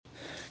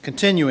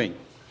Continuing,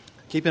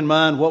 keep in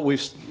mind what we've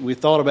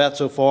thought about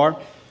so far.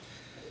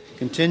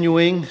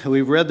 Continuing,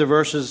 we've read the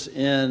verses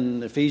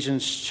in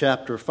Ephesians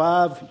chapter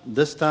 5.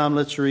 This time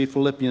let's read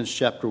Philippians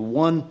chapter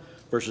 1,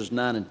 verses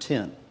 9 and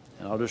 10.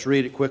 And I'll just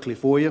read it quickly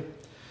for you.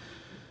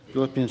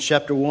 Philippians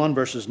chapter 1,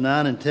 verses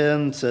 9 and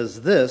 10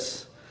 says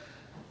this,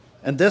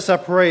 "And this I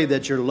pray,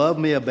 that your love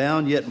may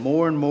abound yet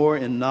more and more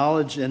in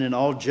knowledge and in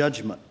all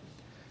judgment,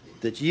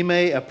 that ye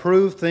may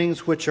approve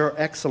things which are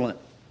excellent,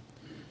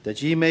 that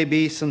ye may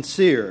be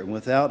sincere and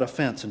without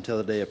offense until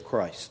the day of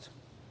Christ."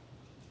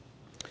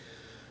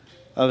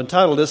 I've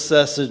entitled this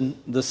session,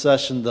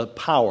 The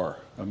Power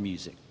of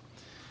Music.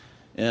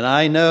 And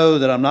I know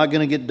that I'm not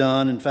going to get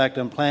done. In fact,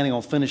 I'm planning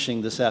on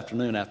finishing this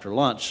afternoon after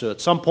lunch. So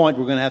at some point,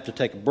 we're going to have to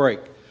take a break.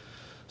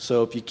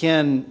 So if you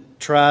can,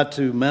 try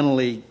to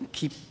mentally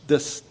keep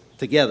this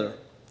together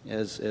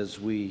as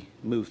we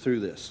move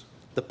through this.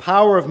 The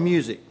power of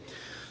music.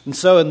 And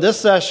so in this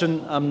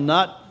session, I'm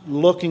not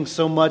looking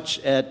so much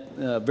at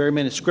very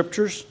many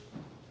scriptures.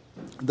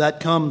 That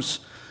comes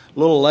a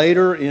little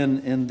later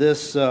in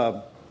this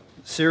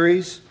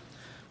series,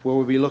 where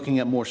we'll be looking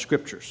at more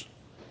scriptures.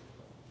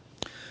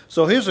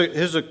 So here's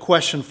a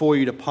question for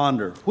you to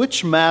ponder.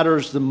 Which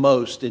matters the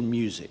most in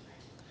music?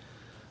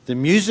 The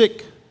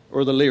music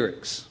or the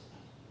lyrics?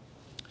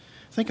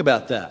 Think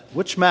about that.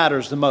 Which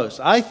matters the most?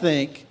 I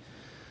think,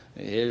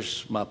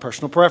 here's my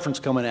personal preference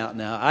coming out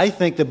now, I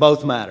think they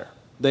both matter.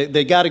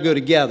 They got to go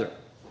together.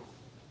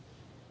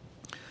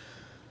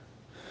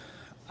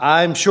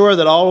 I'm sure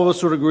that all of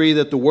us would agree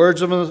that the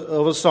words of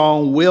a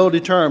song will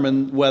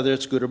determine whether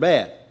it's good or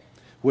bad,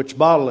 which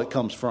bottle it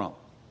comes from.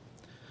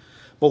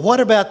 But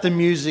what about the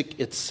music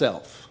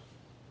itself?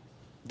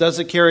 Does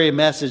it carry a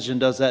message, and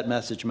does that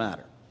message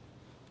matter?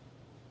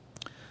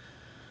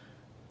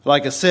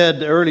 Like I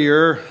said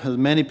earlier,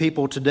 many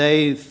people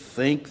today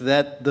think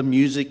that the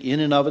music in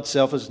and of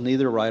itself is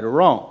neither right or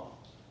wrong.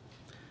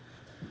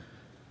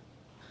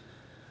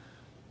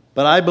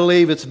 But I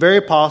believe it's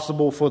very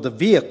possible for the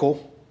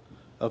vehicle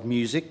of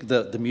music,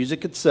 the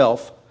music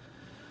itself,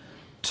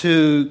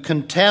 to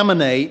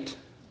contaminate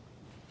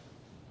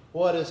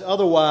what is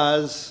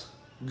otherwise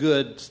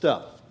good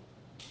stuff.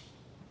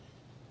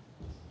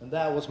 And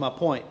that was my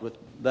point with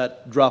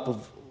that drop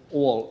of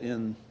oil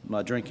in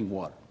my drinking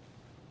water.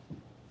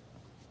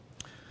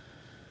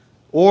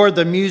 Or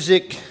the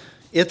music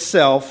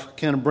itself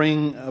can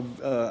bring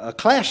a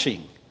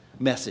clashing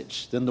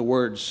message than the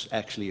words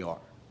actually are.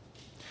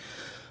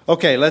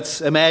 Okay, let's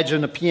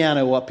imagine a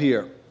piano up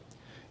here.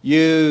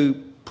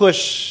 You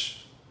push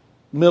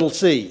middle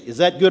C. Is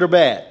that good or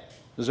bad?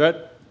 Is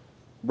that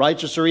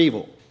righteous or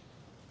evil?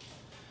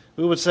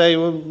 We would say,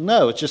 well,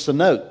 no, it's just a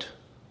note.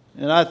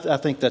 And I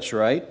think that's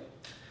right.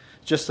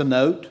 Just a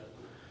note.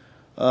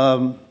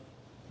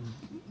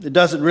 It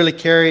doesn't really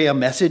carry a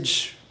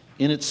message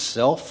in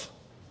itself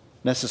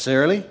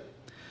necessarily.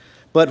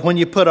 But when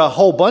you put a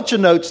whole bunch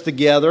of notes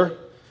together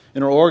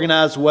in an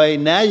organized way,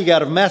 now you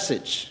got a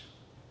message.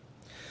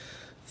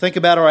 Think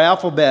about our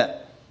alphabet.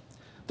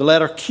 The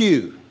letter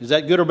Q, is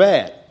that good or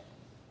bad?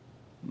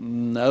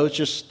 No, it's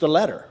just a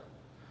letter.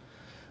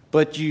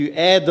 But you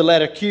add the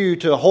letter Q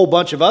to a whole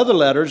bunch of other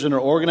letters in an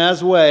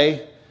organized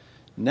way,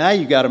 now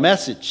you got a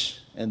message.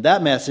 And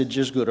that message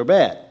is good or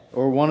bad,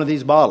 or one of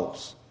these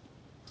bottles.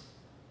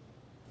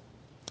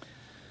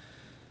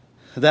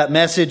 That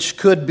message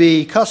could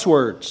be cuss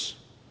words,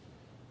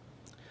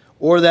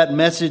 or that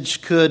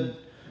message could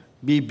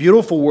be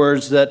beautiful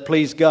words that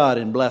please God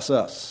and bless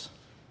us.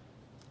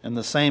 And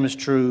the same is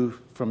true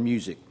from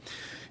music.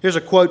 Here's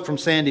a quote from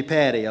Sandi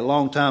Patty, a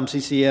longtime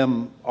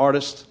CCM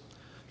artist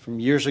from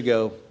years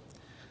ago,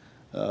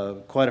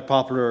 quite a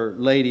popular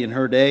lady in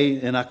her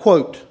day, and I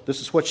quote, this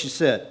is what she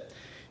said: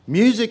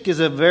 "Music is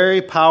a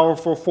very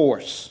powerful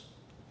force.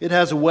 It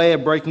has a way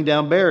of breaking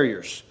down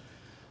barriers,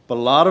 but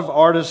a lot of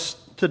artists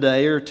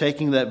today are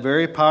taking that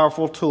very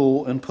powerful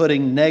tool and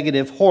putting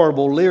negative,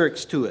 horrible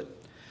lyrics to it.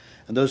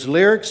 And those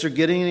lyrics are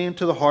getting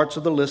into the hearts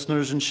of the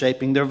listeners and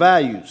shaping their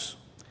values.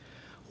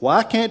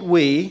 Why can't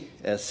we,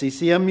 as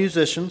CCM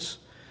musicians,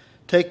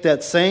 take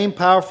that same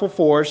powerful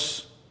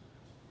force,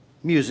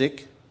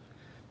 music,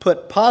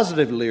 put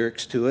positive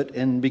lyrics to it,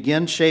 and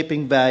begin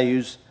shaping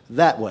values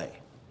that way?"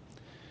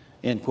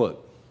 End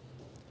quote.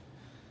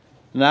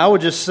 Now, I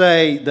would just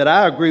say that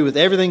I agree with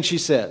everything she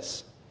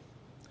says.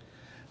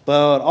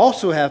 But I'd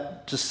also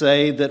have to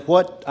say that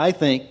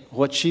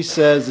what she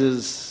says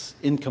is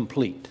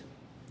incomplete.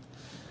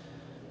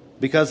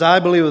 Because I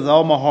believe with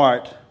all my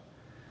heart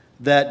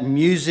that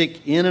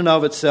music in and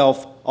of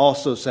itself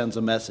also sends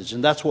a message.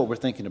 And that's what we're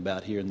thinking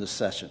about here in this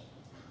session.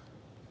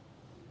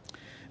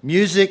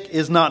 Music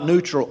is not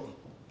neutral.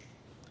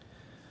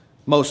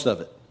 Most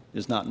of it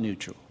is not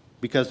neutral.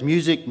 Because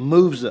music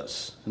moves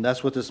us. And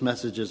that's what this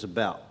message is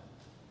about.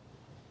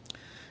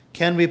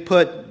 Can we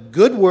put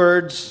good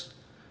words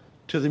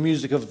to the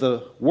music of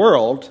the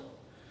world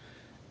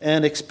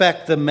and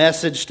expect the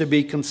message to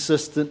be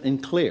consistent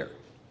and clear?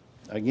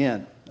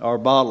 Again, our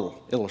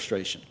bottle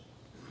illustration.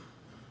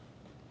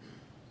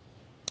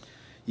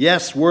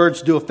 Yes,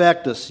 words do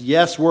affect us.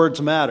 Yes,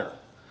 words matter.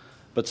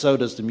 but so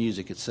does the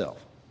music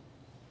itself.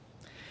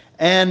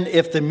 And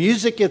if the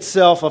music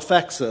itself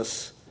affects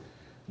us,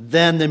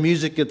 then the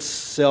music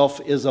itself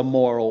is a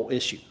moral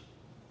issue.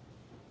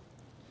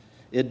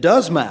 It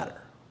does matter.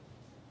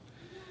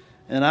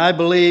 And I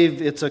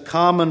believe it's a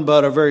common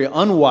but a very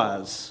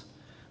unwise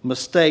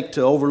mistake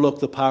to overlook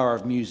the power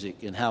of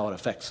music and how it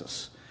affects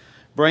us.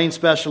 Brain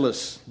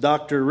specialist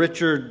Dr.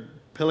 Richard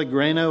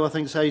Pellegrino, I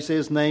think is how you say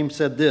his name,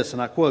 said this,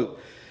 and I quote,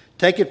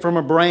 "Take it from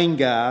a brain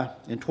guy,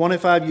 in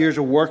 25 years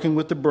of working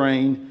with the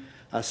brain,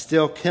 I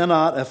still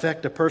cannot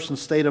affect a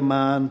person's state of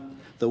mind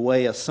the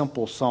way a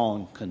simple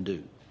song can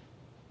do."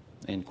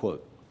 End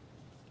quote.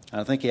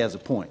 I think he has a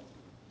point.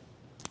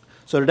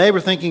 So today we're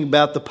thinking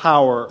about the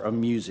power of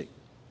music.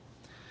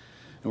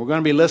 And we're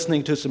going to be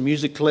listening to some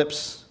music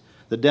clips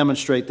that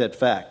demonstrate that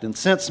fact. And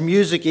since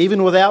music,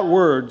 even without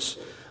words,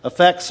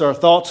 affects our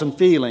thoughts and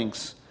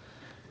feelings,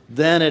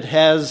 then it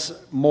has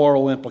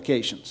moral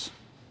implications.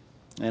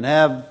 And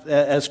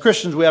as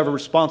Christians, we have a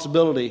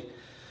responsibility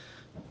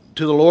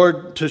to the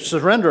Lord to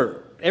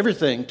surrender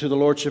everything to the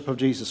Lordship of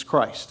Jesus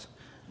Christ,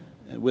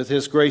 with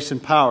His grace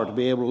and power to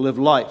be able to live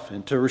life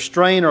and to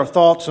restrain our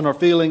thoughts and our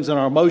feelings and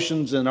our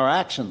emotions and our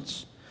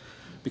actions,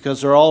 because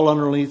they're all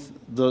underneath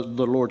the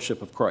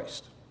Lordship of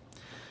Christ.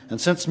 And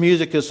since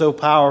music is so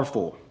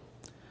powerful,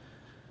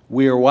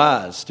 we are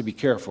wise to be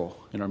careful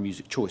in our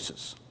music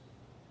choices.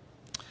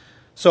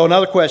 So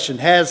another question,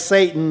 has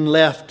Satan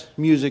left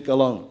music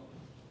alone?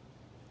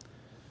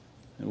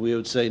 And we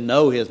would say,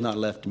 no, he has not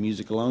left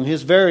music alone.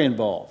 He's very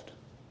involved.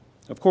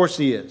 Of course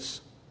he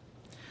is.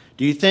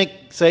 Do you think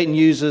Satan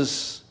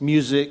uses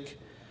music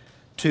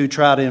to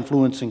try to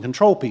influence and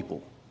control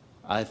people?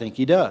 I think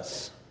he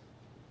does.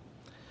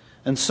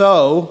 And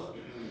so,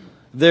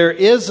 there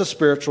is a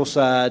spiritual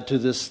side to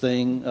this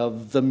thing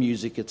of the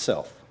music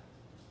itself.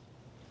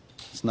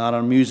 It's not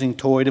an amusing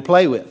toy to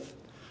play with.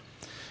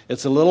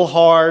 It's a little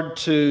hard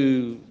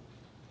to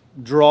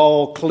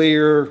draw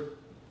clear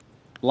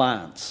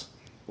lines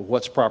of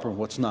what's proper and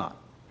what's not.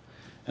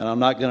 And I'm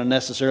not going to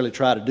necessarily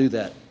try to do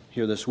that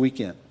here this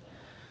weekend.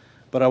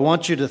 But I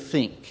want you to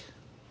think,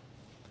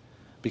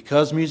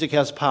 because music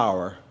has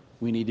power,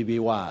 we need to be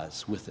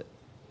wise with it.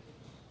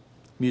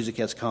 Music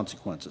has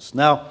consequences.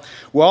 Now,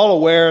 we're all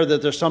aware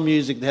that there's some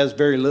music that has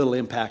very little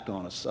impact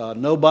on us.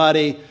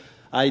 Nobody,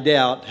 I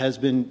doubt, has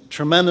been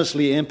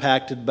tremendously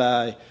impacted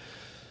by,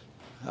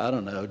 I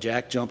don't know,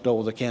 Jack jumped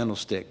over the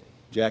candlestick,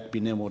 Jack be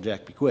nimble,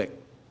 Jack be quick,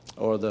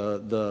 or the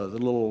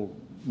little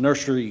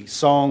nursery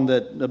song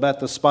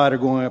about the spider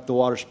going up the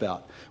water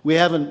spout.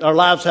 Our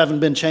lives haven't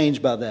been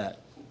changed by that.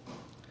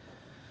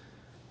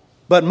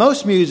 But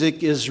most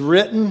music is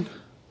written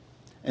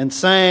and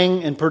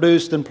sang and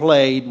produced and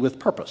played with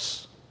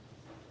purpose.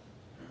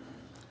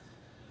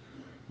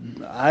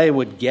 I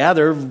would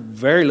gather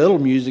very little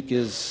music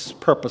is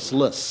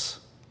purposeless.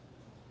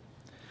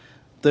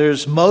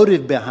 There's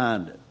motive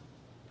behind it.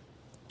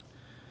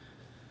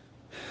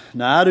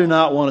 Now, I do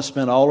not want to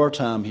spend all our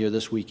time here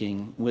this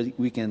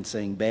weekend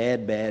saying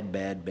bad, bad,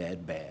 bad,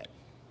 bad, bad.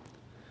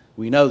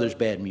 We know there's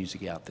bad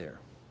music out there.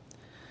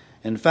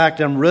 In fact,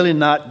 I'm really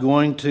not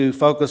going to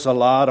focus a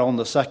lot on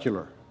the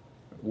secular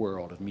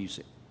world of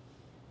music.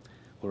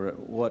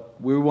 What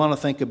we want to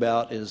think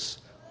about is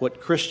what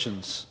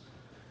Christians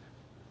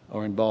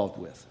are involved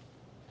with.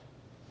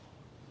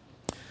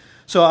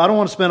 So I don't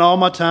want to spend all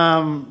my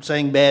time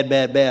saying bad,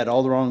 bad, bad,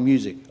 all the wrong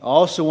music. I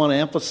also want to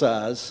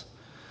emphasize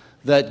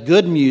that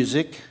good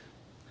music,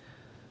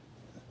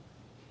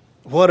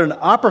 what an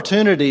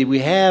opportunity we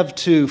have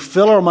to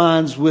fill our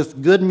minds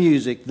with good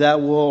music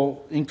that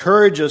will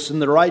encourage us in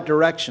the right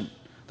direction,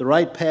 the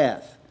right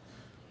path.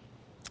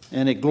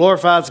 And it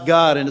glorifies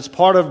God, and it's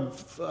part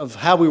of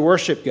how we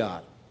worship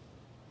God.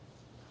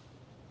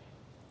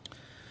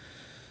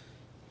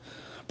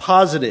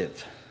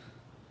 Positive.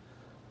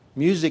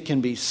 Music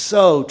can be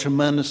so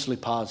tremendously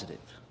positive.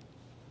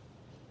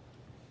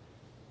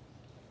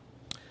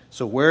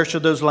 So where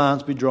should those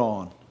lines be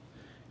drawn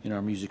in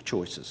our music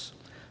choices?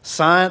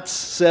 Science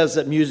says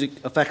that music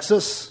affects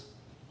us.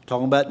 I'm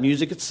talking about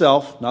music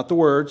itself, not the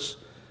words.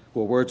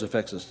 Well, words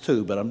affects us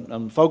too, but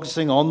I'm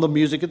focusing on the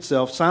music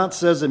itself. Science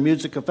says that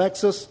music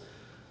affects us.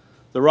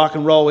 The rock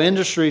and roll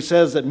industry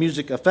says that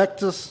music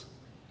affects us.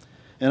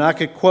 And I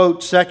could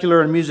quote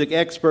secular and music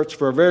experts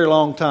for a very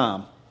long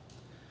time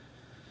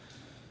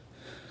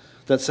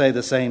that say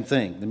the same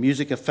thing. The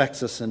music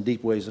affects us in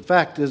deep ways. In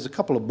fact, there's a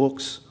couple of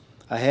books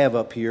I have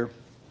up here.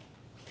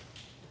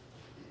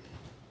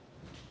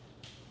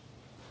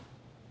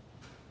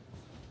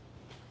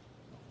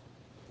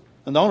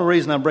 And the only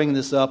reason I'm bringing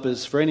this up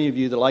is for any of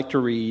you that like to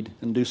read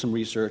and do some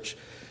research.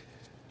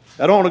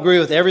 I don't agree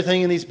with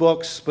everything in these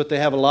books, but they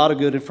have a lot of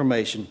good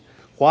information.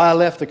 Why I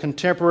left the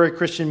contemporary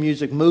Christian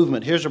music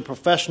movement. Here's a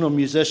professional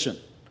musician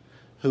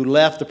who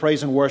left the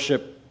praise and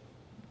worship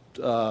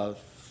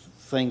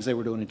things they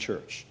were doing in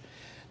church.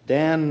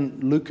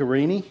 Dan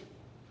Lucarini,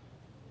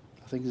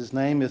 I think is his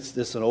name.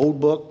 It's an old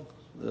book.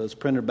 It was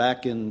printed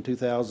back in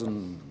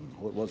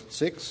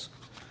 2006?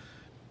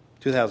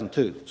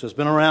 2002. So it's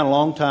been around a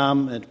long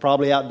time and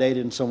probably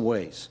outdated in some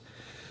ways.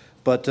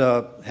 but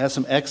has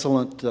some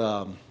excellent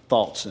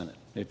thoughts in it,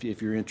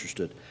 if you're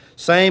interested.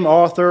 Same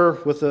author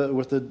with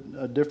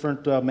a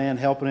different man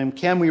helping him.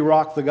 Can We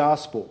Rock the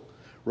Gospel?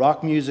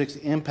 Rock music's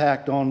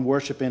impact on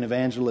worship and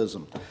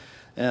evangelism.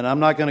 And I'm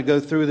not going to go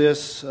through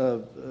this,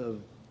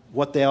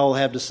 what they all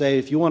have to say.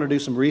 If you want to do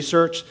some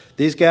research,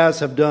 these guys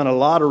have done a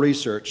lot of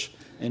research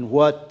in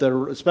what,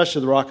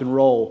 especially the rock and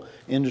roll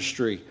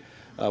industry,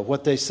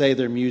 what they say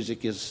their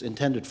music is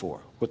intended for,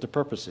 what the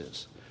purpose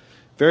is.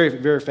 Very,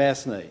 very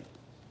fascinating.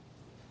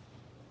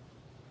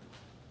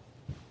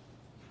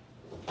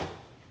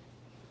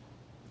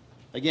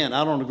 Again,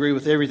 I don't agree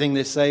with everything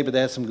they say, but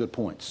they have some good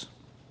points.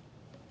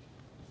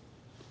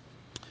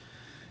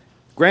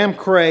 Graham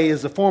Cray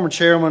is the former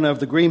chairman of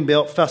the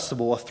Greenbelt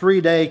Festival, a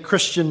 3-day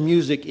Christian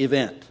music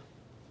event.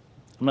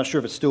 I'm not sure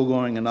if it's still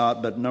going or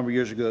not, but a number of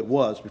years ago it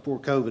was, before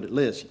COVID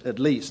at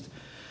least.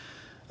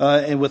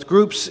 And with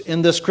groups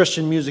in this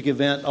Christian music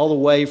event all the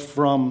way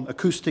from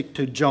acoustic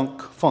to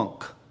junk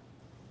funk,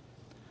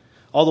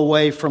 all the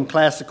way from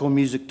classical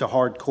music to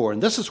hardcore.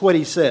 And this is what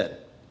he said,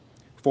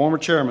 former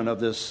chairman of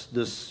this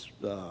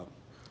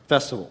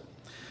festival.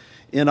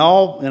 And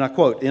I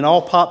quote, "In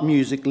all pop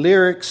music,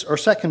 lyrics are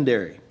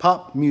secondary.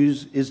 Pop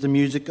music is the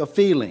music of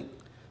feeling,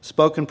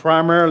 spoken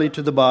primarily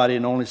to the body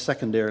and only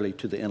secondarily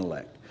to the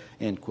intellect,"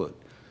 end quote.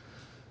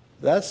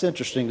 That's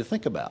interesting to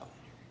think about.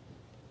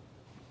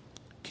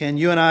 Can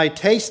you and I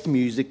taste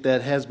music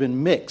that has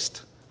been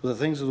mixed with the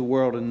things of the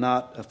world and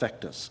not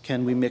affect us?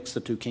 Can we mix the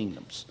two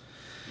kingdoms?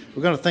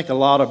 We're going to think a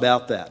lot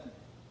about that.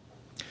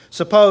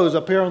 Suppose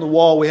up here on the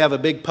wall we have a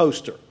big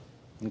poster,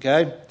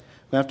 okay?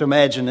 We have to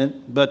imagine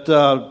it,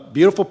 but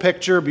beautiful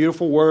picture,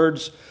 beautiful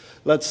words.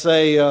 Let's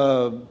say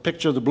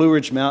picture of the Blue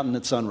Ridge Mountain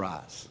at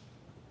sunrise.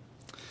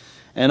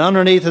 And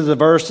underneath is a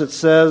verse that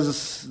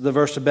says, the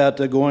verse about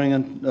going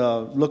and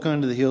looking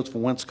into the hills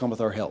from whence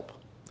cometh our help.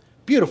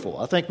 Beautiful.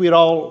 I think we'd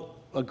all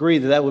agree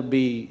that would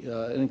be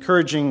an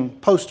encouraging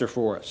poster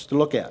for us to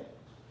look at.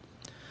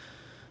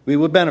 We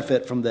would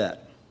benefit from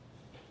that.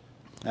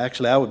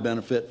 Actually, I would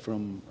benefit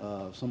from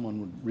someone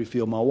would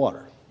refill my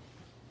water.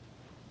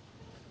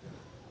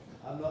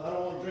 I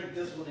don't want to drink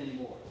this one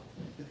anymore.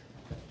 If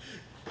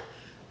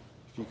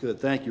you could.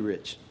 Thank you,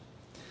 Rich.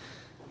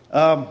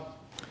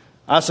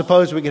 I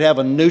suppose we could have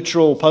a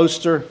neutral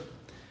poster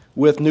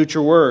with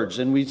neutral words,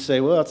 and we'd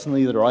say, well, it's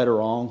neither right or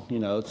wrong.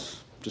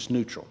 It's just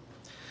neutral.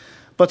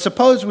 But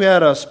suppose we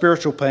had a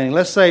spiritual painting.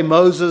 Let's say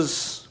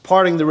Moses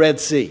parting the Red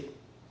Sea.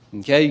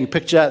 Okay, you can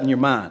picture that in your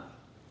mind.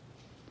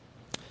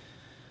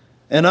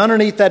 And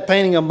underneath that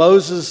painting of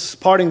Moses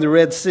parting the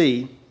Red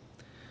Sea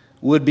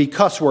would be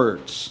cuss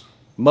words.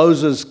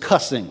 Moses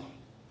cussing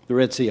the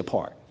Red Sea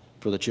apart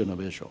for the children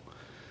of Israel.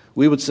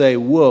 We would say,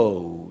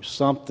 whoa,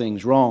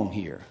 something's wrong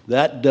here.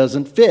 That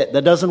doesn't fit.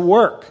 That doesn't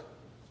work.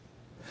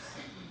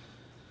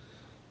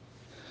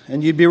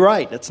 And you'd be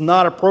right. It's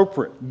not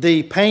appropriate.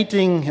 The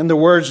painting and the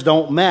words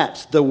don't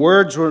match.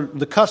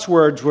 The cuss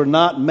words were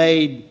not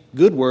made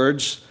good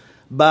words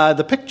by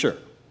the picture.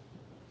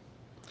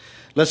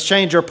 Let's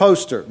change our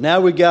poster.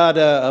 Now we got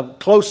a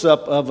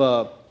close-up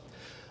of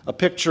a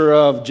picture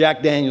of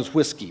Jack Daniel's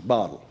whiskey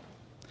bottle.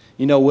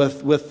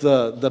 With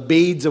the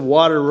beads of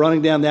water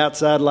running down the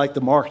outside like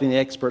the marketing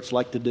experts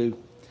like to do.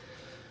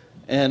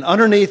 And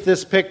underneath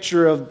this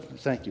picture of,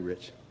 thank you,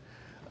 Rich.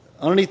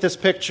 Underneath this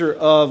picture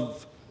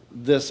of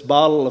this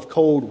bottle of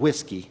cold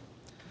whiskey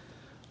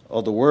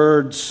are the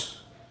words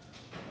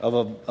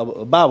of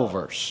a Bible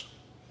verse.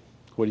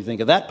 What do you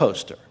think of that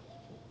poster?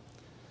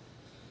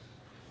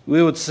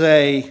 We would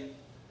say,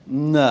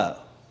 no,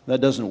 that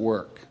doesn't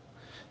work.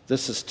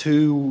 This is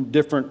two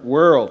different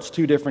worlds,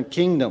 two different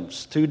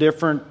kingdoms, two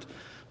different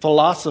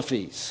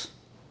philosophies.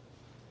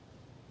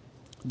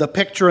 The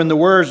picture and the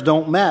words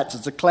don't match.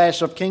 It's a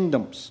clash of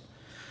kingdoms.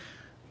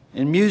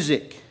 In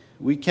music,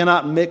 we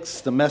cannot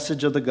mix the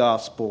message of the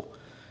gospel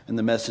and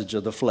the message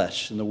of the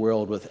flesh in the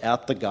world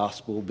without the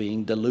gospel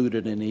being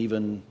diluted and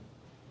even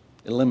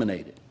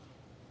eliminated.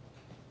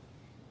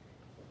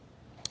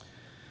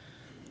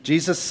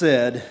 Jesus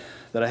said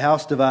that a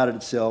house divided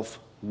itself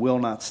will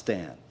not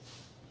stand.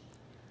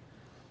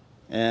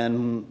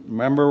 And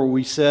remember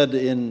we said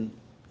in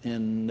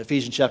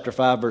Ephesians chapter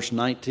 5, verse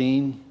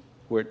 19,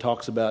 where it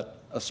talks about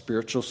a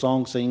spiritual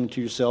song, singing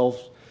to yourselves,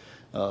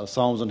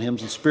 psalms and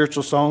hymns and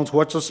spiritual songs.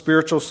 What's a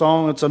spiritual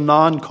song? It's a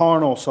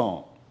non-carnal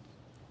song.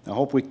 I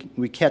hope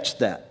we catch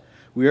that.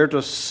 We are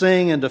to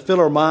sing and to fill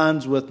our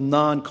minds with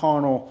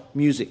non-carnal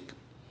music.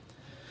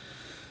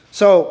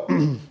 So,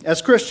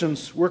 as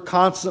Christians, we're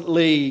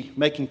constantly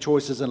making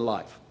choices in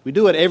life. We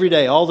do it every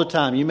day, all the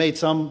time. You made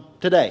some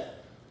today.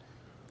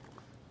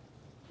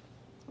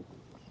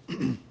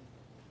 You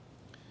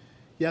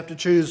have to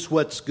choose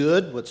what's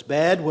good, what's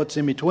bad, what's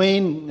in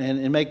between,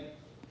 and make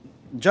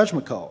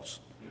judgment calls.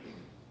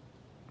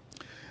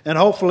 And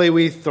hopefully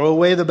we throw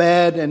away the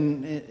bad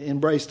and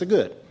embrace the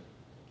good.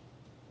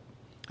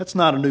 That's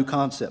not a new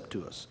concept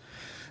to us.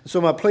 So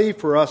my plea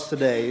for us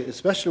today,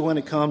 especially when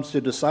it comes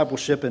to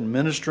discipleship and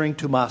ministering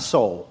to my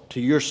soul,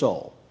 to your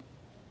soul,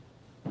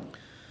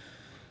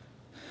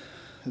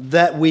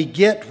 that we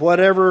get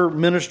whatever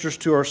ministers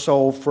to our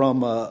soul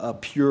from a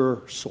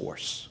pure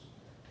source.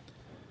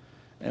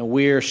 And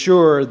we are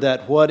sure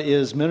that what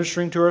is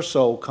ministering to our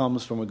soul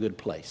comes from a good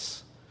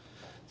place.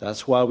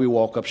 That's why we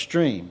walk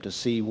upstream, to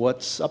see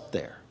what's up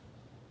there.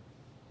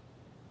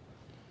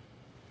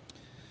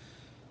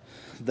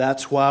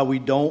 That's why we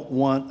don't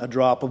want a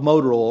drop of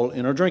motor oil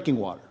in our drinking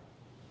water.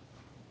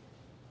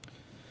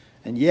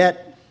 And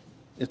yet,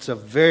 it's a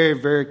very,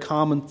 very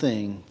common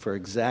thing for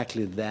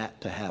exactly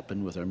that to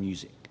happen with our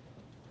music.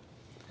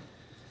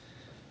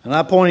 I'm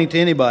not pointing to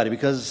anybody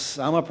because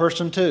I'm a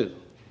person too.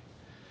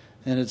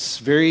 And it's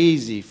very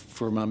easy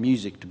for my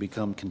music to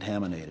become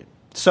contaminated.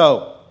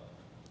 So,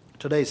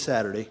 today's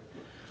Saturday.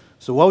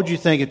 So what would you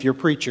think if your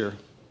preacher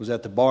was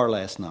at the bar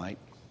last night,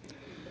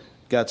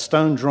 got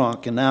stone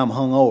drunk, and now I'm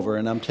hungover,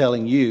 and I'm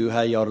telling you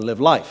how you ought to live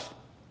life?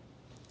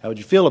 How would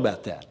you feel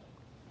about that?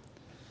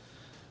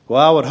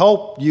 Well, I would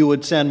hope you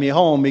would send me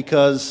home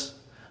because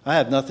I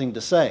have nothing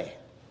to say.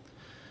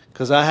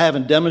 Because I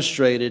haven't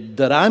demonstrated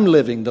that I'm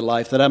living the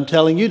life that I'm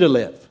telling you to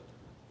live.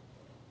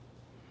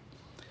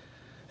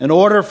 In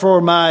order for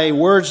my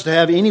words to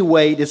have any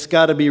weight, it's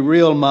got to be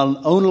real in my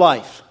own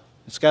life.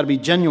 It's got to be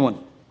genuine.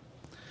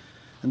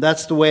 And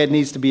that's the way it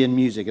needs to be in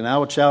music. And I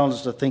would challenge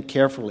us to think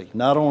carefully,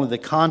 not only the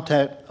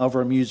content of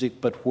our music,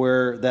 but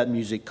where that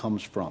music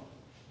comes from.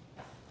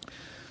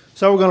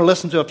 So we're going to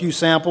listen to a few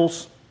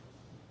samples.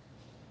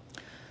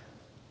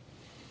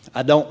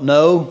 I don't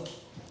know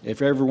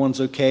if everyone's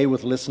okay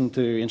with listening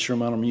to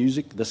instrumental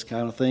music, this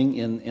kind of thing,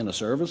 in a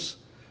service.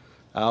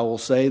 I will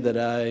say that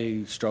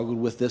I struggled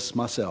with this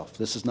myself.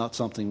 This is not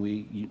something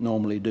we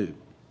normally do.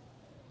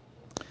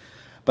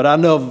 But I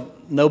know of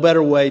no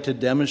better way to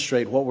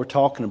demonstrate what we're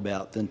talking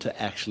about than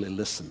to actually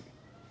listen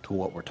to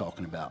what we're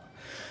talking about.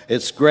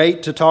 It's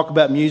great to talk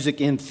about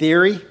music in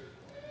theory,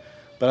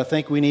 but I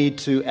think we need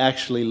to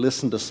actually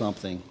listen to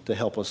something to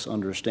help us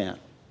understand.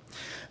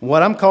 And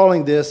what I'm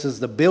calling this is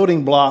the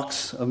building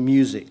blocks of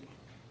music.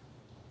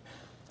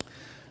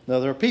 Now,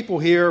 there are people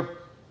here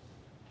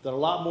that are a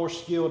lot more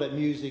skilled at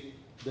music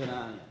than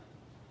I am.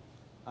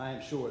 I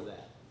am sure of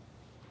that.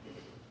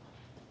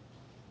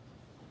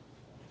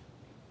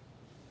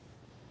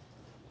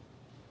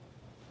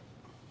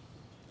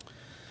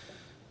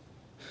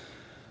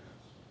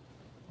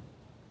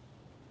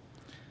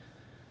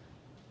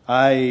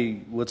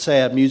 I would say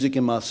I have music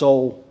in my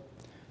soul,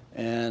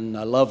 and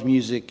I love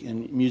music,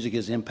 and music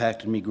has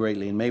impacted me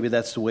greatly, and maybe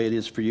that's the way it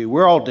is for you.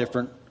 We're all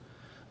different.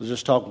 I was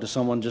just talking to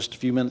someone just a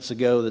few minutes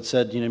ago that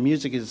said,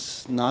 music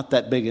is not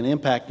that big an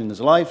impact in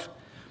his life,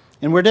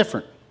 and we're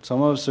different.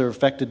 Some of us are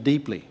affected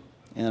deeply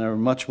and are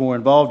much more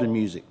involved in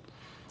music.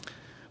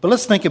 But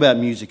let's think about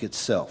music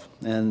itself.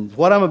 And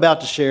what I'm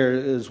about to share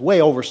is way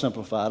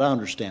oversimplified. I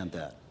understand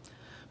that.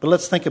 But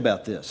let's think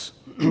about this.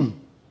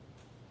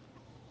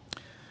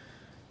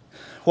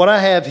 What I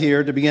have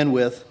here to begin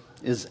with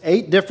is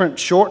 8 different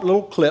short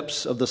little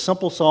clips of the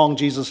simple song,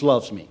 Jesus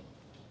Loves Me.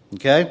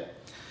 Okay?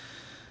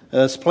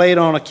 It's played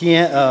on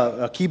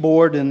a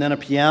keyboard and then a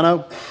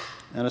piano.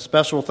 And a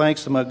special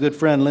thanks to my good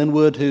friend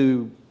Linwood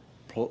who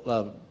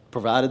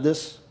provided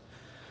this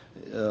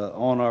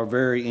on our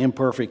very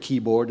imperfect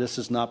keyboard. This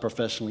is not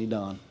professionally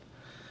done.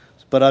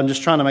 But I'm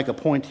just trying to make a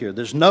point here.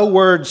 There's no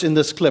words in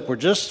this clip. We're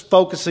just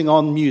focusing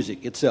on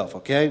music itself,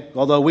 okay?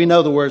 Although we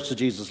know the words to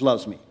Jesus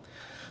Loves Me.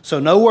 So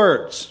no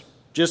words,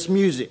 just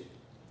music.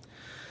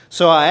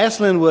 So I asked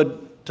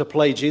Linwood to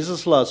play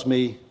Jesus Loves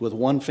Me with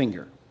one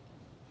finger.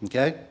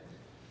 Okay?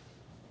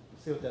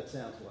 Let's see what that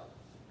sounds like.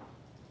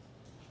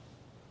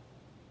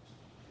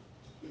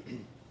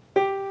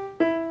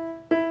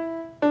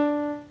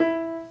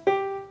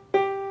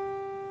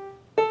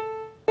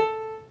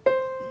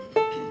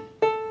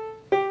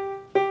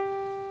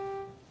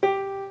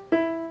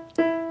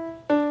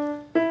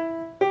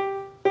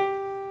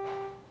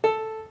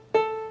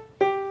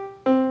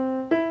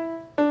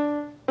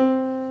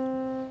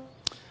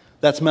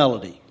 That's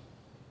melody.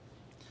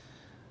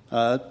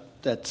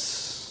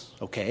 That's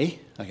okay,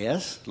 I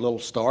guess. A little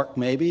stark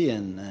maybe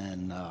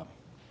and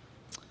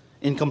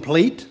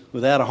incomplete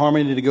without a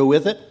harmony to go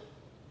with it.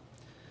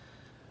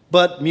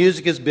 But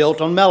music is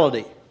built on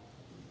melody.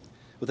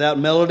 Without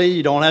melody,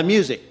 you don't have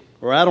music,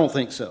 or I don't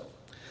think so.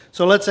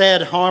 So let's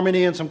add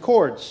harmony and some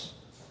chords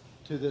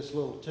to this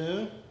little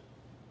tune.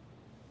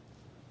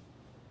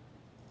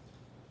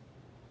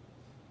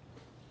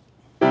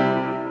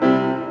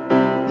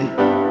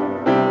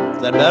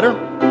 Is that better?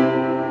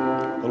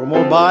 A little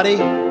more body,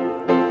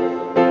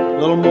 a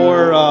little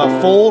more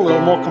full, a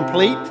little more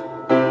complete.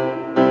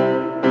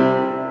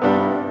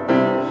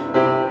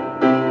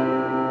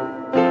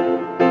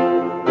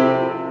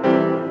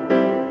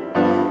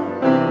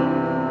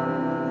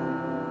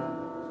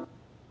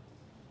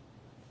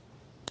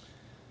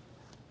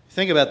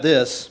 Think about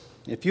this.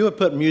 If you would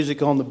put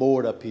music on the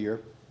board up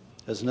here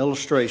as an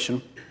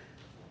illustration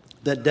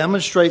that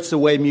demonstrates the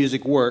way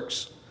music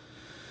works,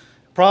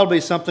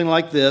 probably something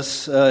like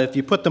this. If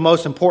you put the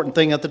most important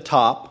thing at the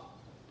top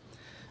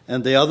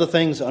and the other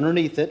things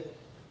underneath it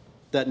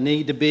that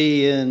need to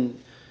be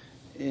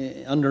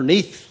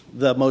underneath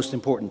the most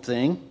important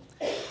thing.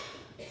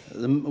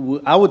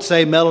 I would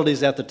say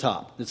melody's at the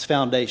top. It's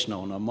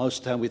foundational. Now, most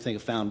of the time we think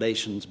of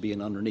foundations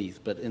being underneath.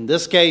 But in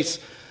this case,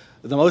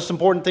 the most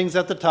important thing's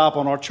at the top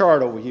on our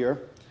chart over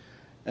here.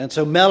 And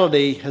so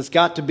melody has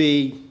got to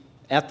be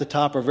at the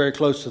top or very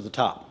close to the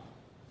top.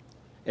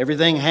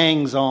 Everything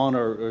hangs on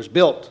or is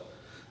built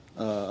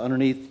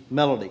underneath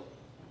melody.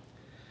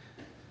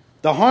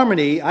 The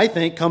harmony, I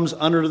think, comes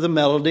under the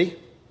melody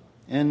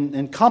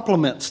and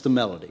complements the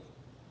melody.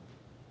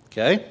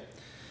 Okay?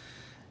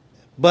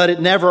 But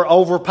it never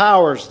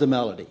overpowers the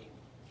melody.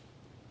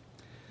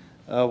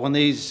 When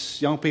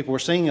these young people were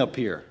singing up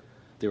here,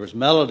 there was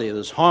melody, there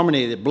was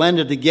harmony that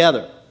blended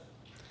together.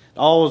 It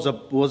all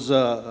was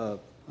a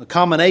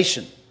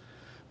combination.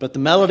 But the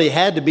melody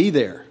had to be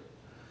there,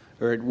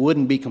 or it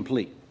wouldn't be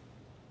complete.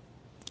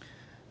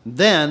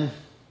 Then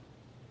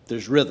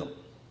there's rhythm.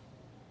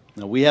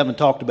 Now, we haven't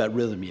talked about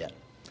rhythm yet.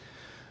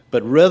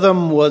 But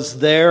rhythm was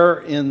there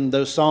in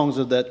those songs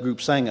that that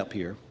group sang up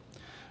here.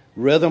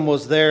 Rhythm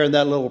was there in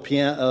that little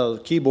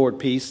keyboard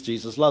piece,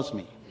 Jesus Loves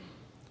Me.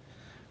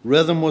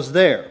 Rhythm was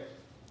there.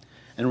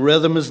 And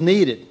rhythm is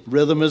needed.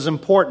 Rhythm is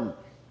important.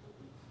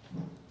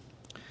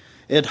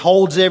 It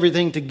holds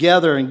everything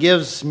together and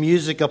gives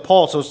music a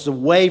pulse. So it's a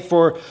way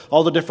for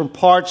all the different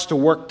parts to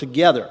work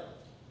together.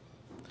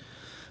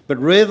 But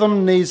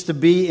rhythm needs to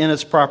be in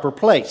its proper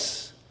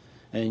place.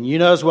 And you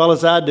know as well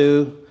as I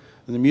do,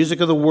 in the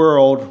music of the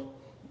world,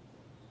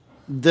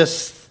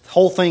 this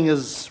whole thing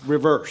is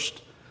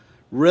reversed.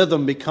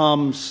 Rhythm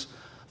becomes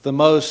the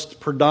most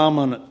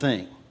predominant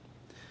thing.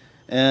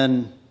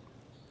 And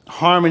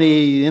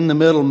harmony in the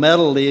middle,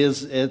 melody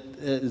is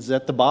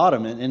at the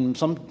bottom. And in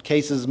some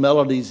cases,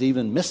 melody is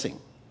even missing.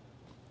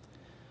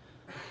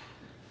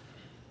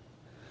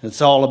 It's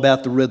all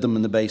about the rhythm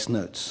and the bass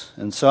notes.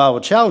 And so I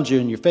would challenge you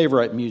in your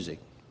favorite music,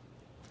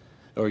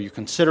 or you're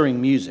considering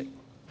music,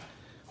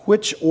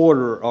 which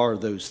order are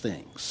those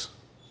things?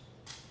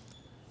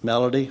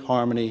 Melody,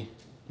 harmony,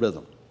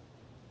 rhythm.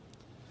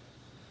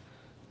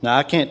 Now,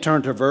 I can't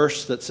turn to a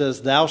verse that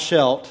says, "Thou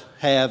shalt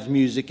have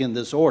music in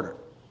this order."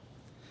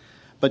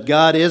 But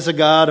God is a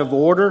God of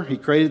order. He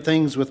created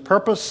things with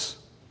purpose.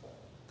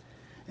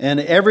 And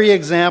every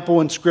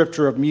example in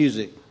Scripture of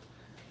music,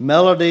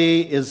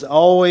 melody is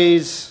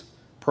always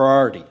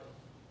priority.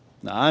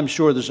 Now, I'm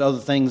sure there's other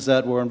things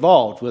that were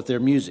involved with their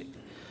music,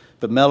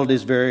 but melody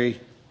is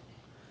very,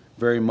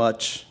 very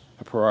much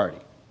a priority.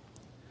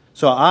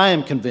 So I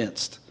am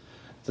convinced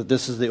that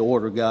this is the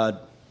order God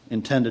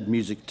intended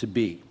music to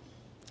be.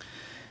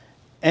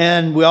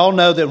 And we all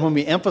know that when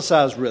we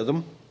emphasize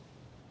rhythm,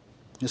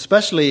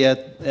 especially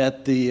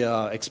at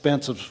the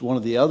expense of one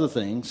of the other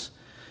things,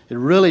 it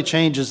really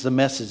changes the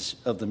message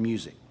of the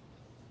music.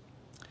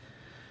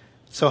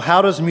 So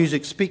how does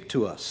music speak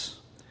to us?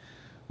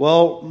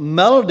 Well,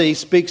 melody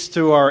speaks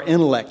to our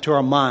intellect, to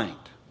our mind.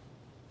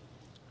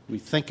 We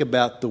think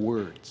about the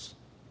words.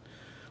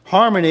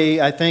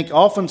 Harmony, I think,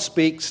 often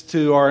speaks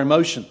to our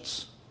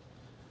emotions.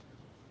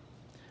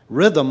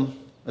 Rhythm,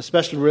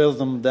 especially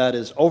rhythm that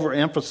is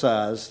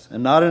overemphasized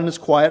and not in its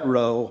quiet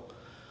role,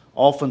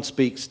 often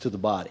speaks to the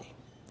body.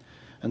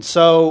 And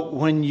so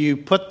when you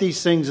put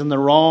these things in the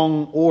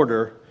wrong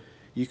order,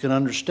 you can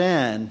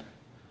understand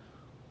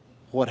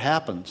what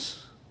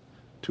happens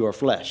to our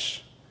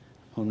flesh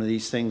when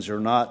these things are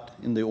not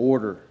in the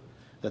order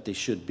that they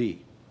should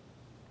be.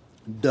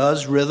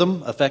 Does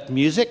rhythm affect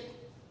music?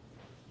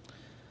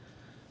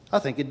 I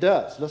think it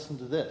does. Listen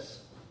to this.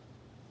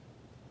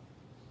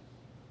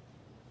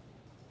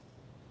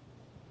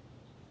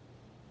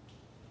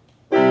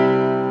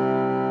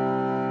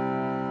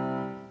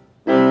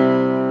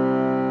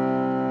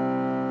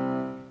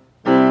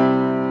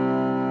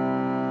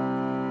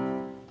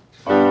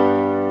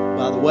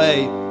 By the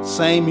way,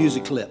 same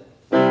music clip.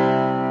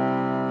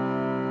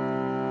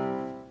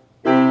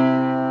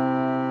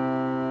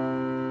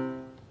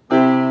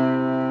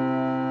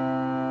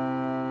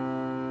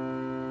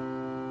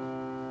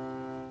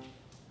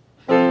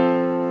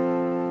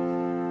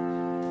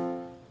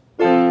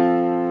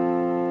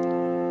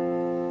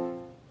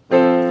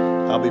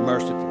 I'll be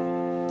merciful.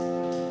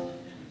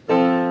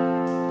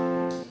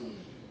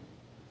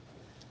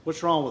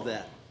 What's wrong with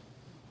that?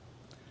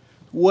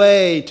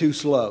 Way too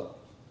slow.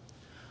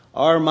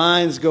 Our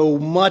minds go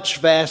much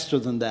faster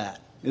than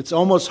that. It's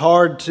almost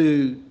hard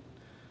to...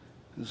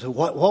 So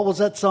what was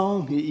that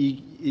song?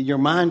 Your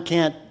mind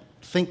can't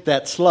think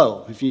that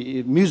slow,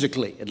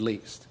 musically at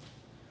least.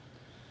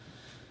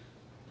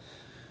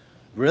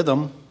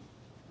 Rhythm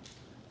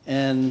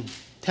and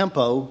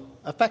tempo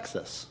affects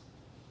us.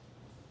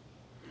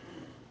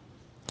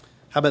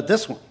 How about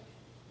this one?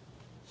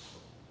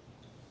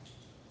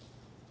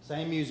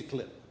 Same music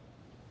clip.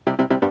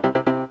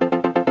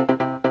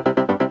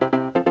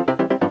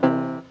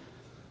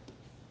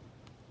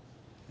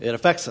 It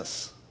affects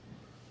us.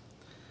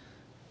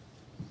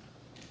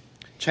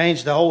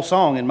 Changed the whole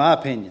song, in my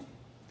opinion.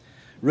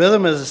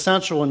 Rhythm is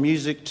essential in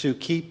music to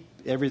keep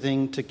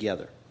everything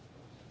together.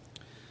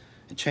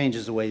 It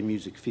changes the way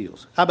music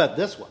feels. How about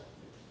this one?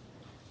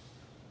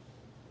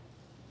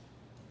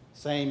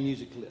 Same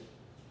music clip.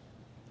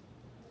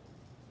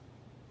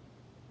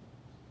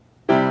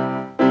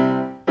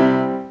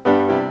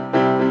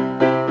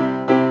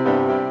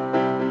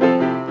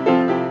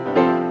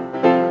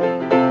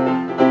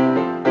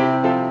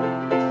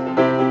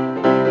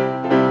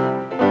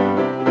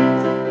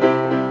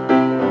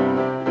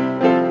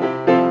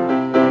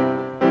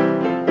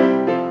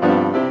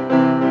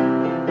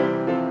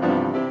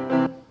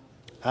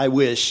 I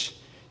wish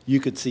you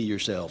could see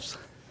yourselves.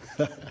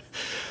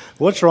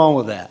 What's wrong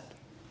with that?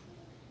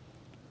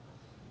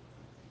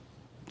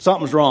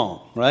 Something's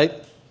wrong, right?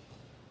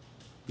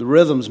 The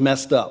rhythm's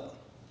messed up.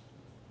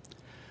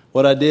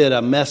 What I did, I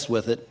messed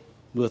with it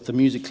with the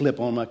music clip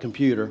on my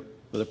computer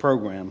with a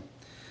program.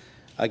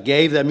 I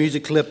gave that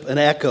music clip an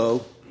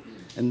echo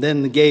and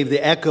then gave the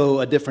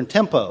echo a different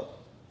tempo.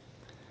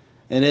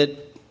 And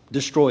it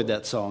destroyed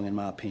that song, in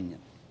my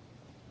opinion.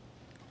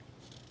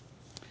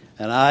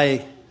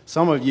 And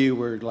some of you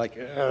were like,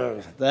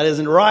 that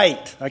isn't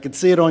right. I could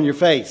see it on your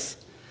face.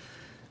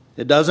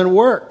 It doesn't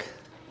work.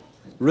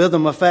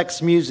 Rhythm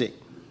affects music.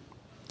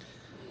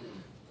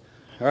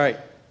 All right,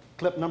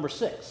 clip number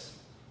 6.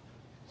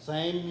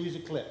 Same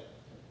music clip.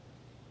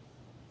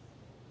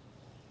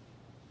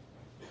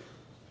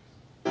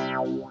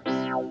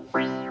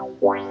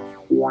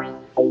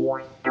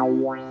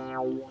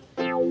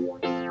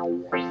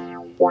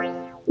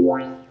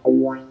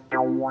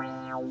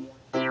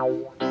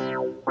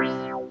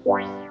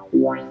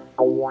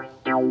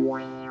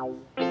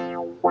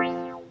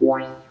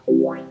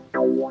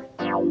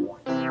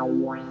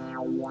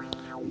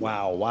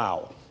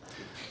 Wow.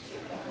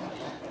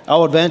 I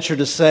would venture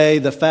to say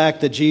the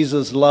fact that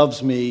Jesus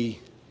loves me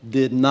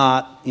did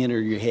not enter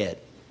your head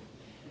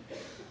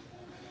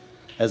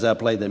as I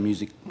played that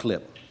music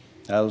clip.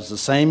 That was the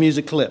same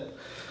music clip.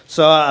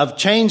 So I've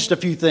changed a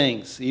few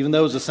things, even though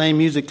it was the same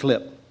music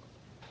clip.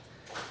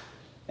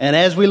 And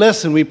as we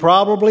listened, we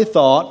probably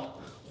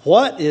thought,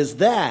 what is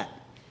that?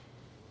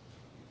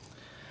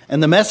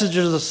 And the message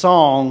of the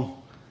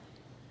song,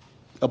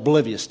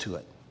 oblivious to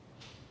it.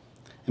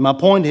 And my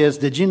point is,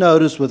 did you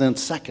notice within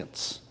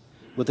seconds,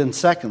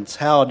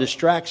 how a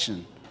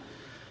distraction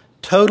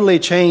totally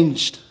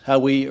changed how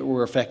we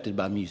were affected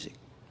by music?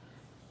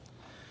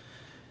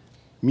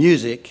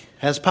 Music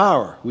has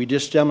power. We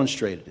just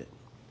demonstrated it.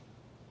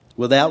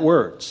 Without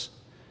words,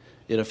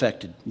 it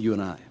affected you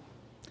and I.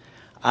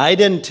 I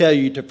didn't tell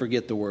you to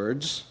forget the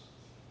words,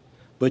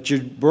 but your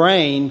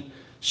brain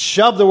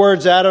shoved the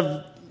words out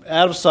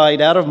of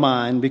sight, out of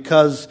mind,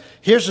 because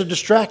here's a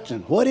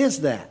distraction. What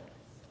is that?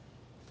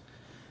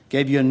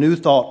 Gave you a new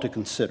thought to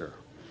consider.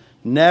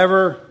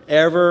 Never,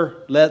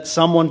 ever let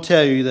someone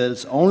tell you that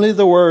it's only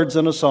the words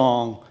in a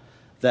song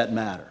that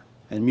matter,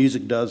 and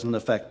music doesn't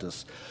affect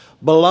us.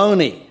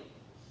 Baloney.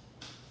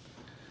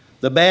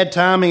 The bad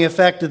timing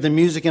affected the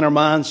music in our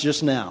minds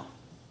just now.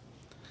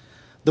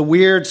 The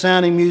weird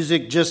sounding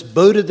music just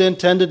booted the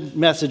intended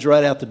message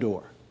right out the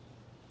door.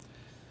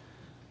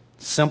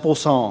 Simple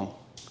song,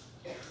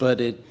 but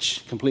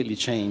it completely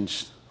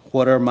changed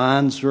what our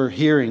minds were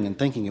hearing and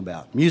thinking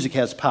about. Music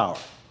has power.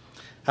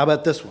 How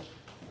about this one?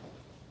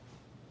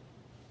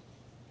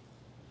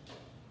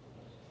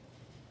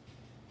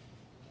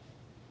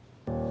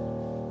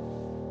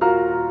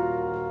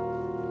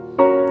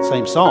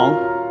 Same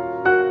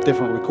song,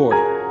 different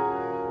recording.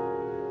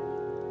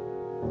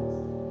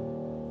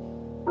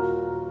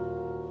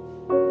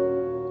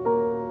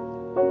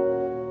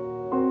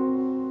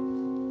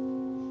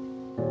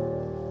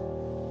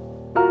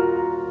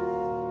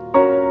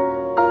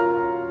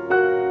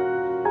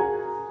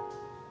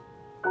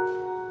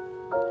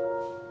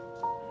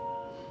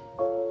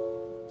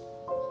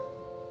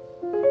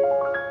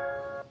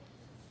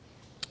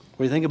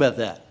 What do you think about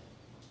that?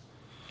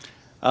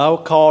 I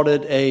called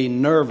it a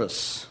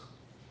nervous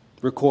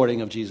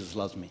recording of Jesus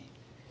Loves Me.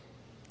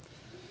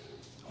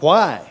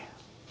 Why?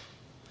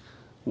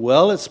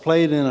 Well, it's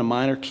played in a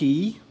minor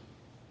key,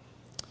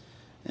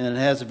 and it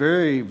has a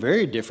very,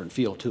 very different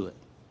feel to it.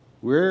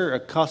 We're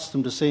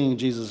accustomed to singing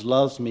Jesus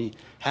Loves Me,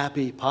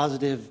 happy,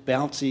 positive,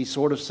 bouncy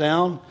sort of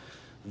sound.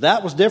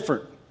 That was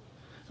different.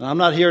 And I'm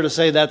not here to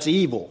say that's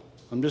evil.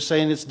 I'm just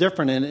saying it's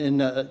different,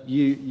 and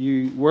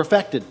you were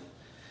affected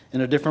in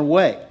a different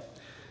way.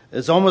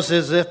 It's almost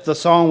as if the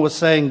song was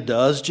saying,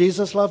 does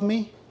Jesus love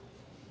me?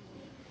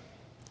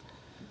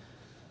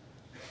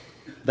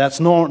 That's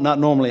not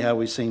normally how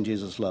we sing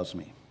Jesus Loves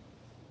Me.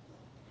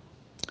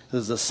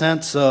 There's a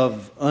sense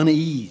of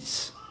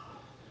unease.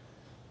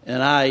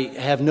 And I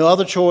have no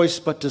other choice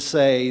but to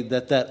say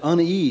that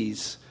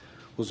unease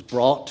was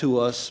brought to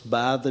us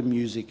by the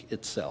music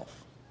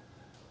itself.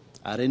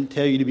 I didn't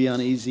tell you to be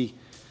uneasy.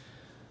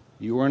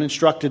 You weren't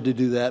instructed to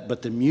do that,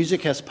 but the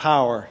music has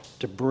power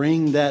to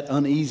bring that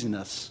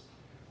uneasiness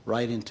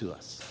right into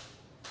us.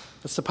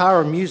 That's the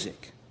power of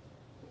music.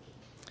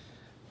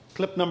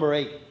 Clip number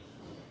 8.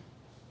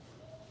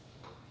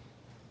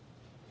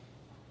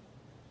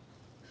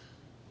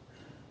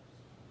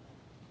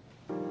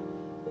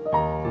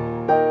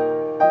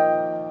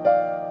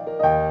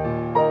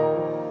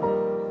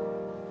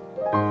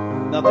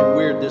 Nothing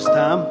weird this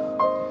time.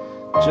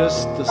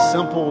 just the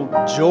simple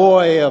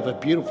joy of a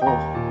beautiful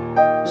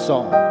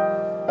song.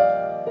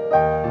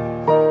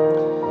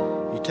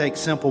 You take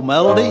simple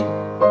melody,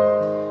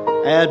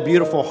 add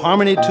beautiful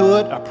harmony to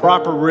it, a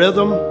proper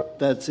rhythm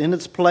that's in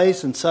its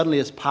place, and suddenly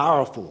it's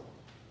powerful.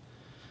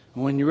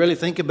 And when you really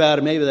think about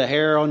it, maybe the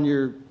hair on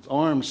your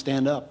arms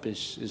stand up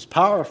is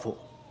powerful.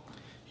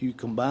 You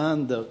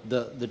combine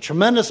the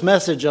tremendous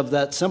message of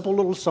that simple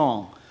little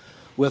song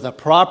with a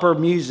proper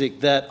music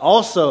that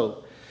also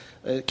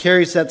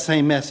carries that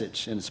same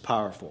message, and it's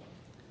powerful.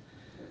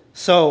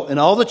 So, in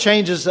all the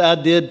changes I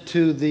did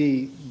to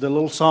the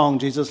little song,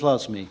 Jesus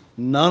Loves Me,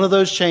 none of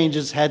those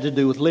changes had to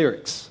do with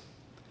lyrics.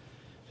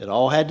 It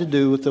all had to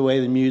do with the way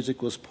the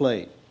music was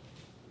played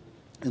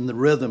and the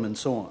rhythm and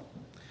so on.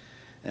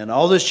 And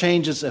all those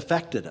changes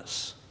affected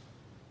us.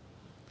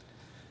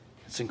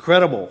 It's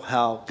incredible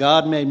how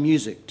God made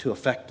music to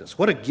affect us.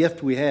 What a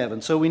gift we have.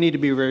 And so we need to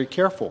be very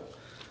careful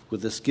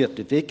with this gift.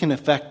 If it can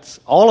affect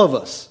all of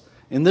us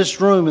in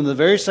this room in the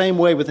very same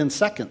way within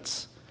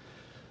seconds,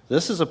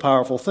 this is a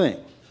powerful thing.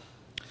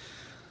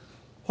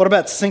 What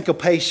about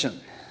syncopation?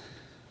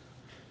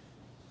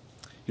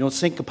 You know what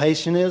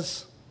syncopation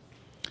is?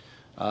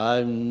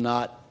 I'm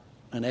not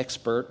an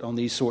expert on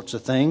these sorts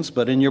of things,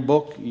 but in your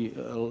book,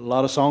 a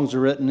lot of songs are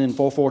written in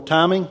 4/4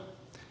 timing.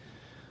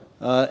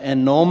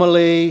 And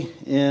normally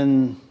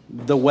in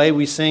the way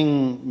we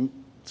sing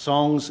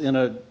songs in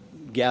a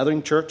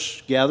gathering,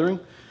 church gathering,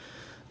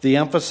 the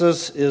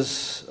emphasis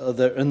is,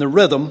 and the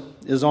rhythm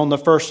is on the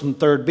first and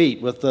third beat,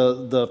 with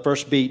the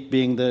first beat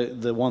being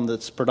the one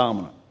that's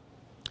predominant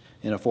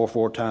in a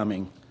 4/4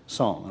 timing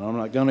song. And I'm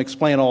not going to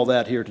explain all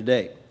that here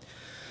today.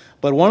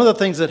 But one of the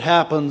things that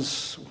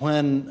happens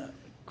when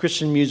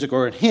Christian music,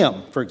 or a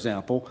hymn, for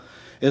example,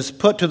 is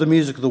put to the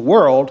music of the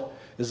world,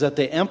 is that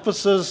the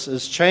emphasis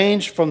is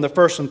changed from the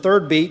first and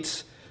third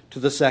beats to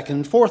the second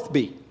and fourth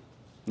beat.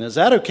 Now, is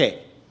that okay?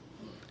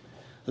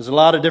 There's a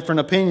lot of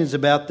different opinions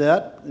about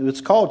that.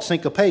 It's called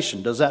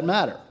syncopation. Does that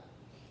matter?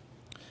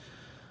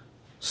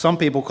 Some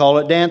people call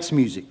it dance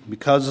music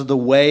because of the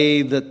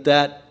way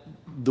that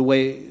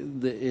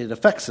it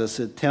affects us.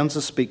 It tends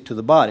to speak to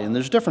the body. And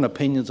there's different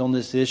opinions on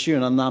this issue,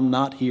 and I'm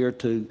not here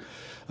to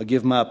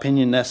give my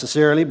opinion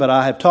necessarily, but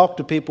I have talked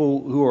to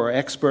people who are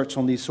experts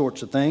on these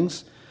sorts of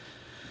things.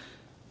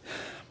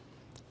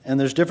 And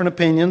there's different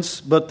opinions,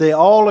 but they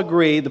all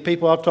agree, the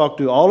people I've talked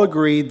to all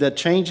agree that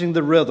changing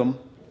the rhythm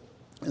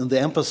and the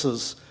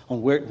emphasis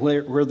on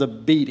where the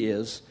beat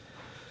is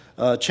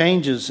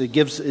changes, it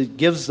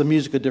gives the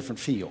music a different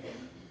feel.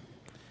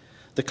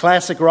 The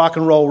classic rock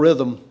and roll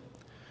rhythm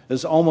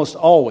is almost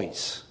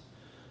always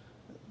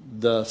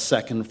the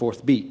second and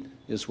fourth beat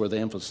is where the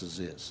emphasis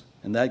is.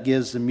 And that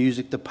gives the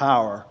music the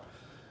power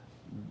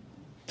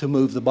to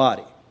move the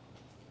body.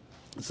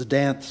 It's a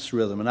dance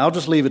rhythm, and I'll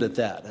just leave it at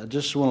that. I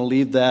just want to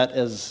leave that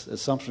as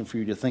something for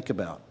you to think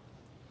about.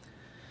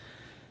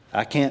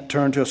 I can't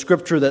turn to a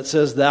scripture that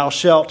says thou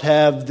shalt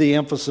have the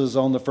emphasis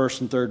on the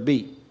first and third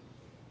beat.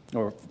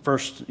 Or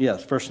first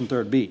and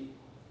third beat.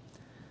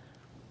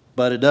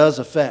 But it does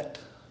affect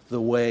the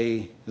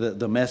way,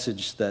 the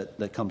message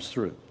that comes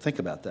through. Think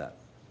about that.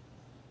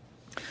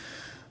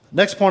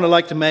 Next point I'd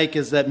like to make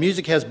is that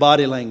music has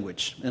body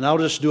language, and I'll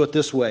just do it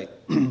this way.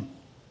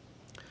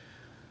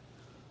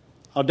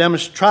 I'll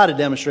try to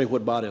demonstrate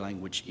what body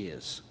language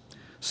is.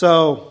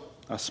 So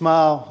I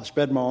smile, I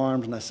spread my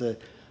arms, and I say,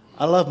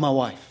 I love my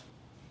wife.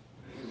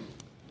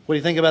 What do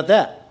you think about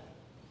that?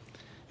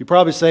 You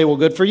probably say, well,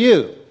 good for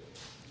you.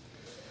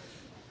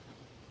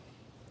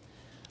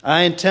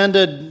 I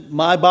intended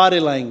my body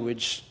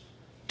language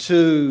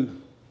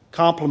to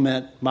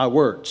complement my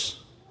words,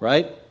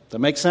 right? That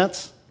makes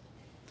sense?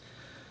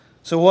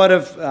 So what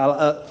if,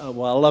 I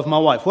love my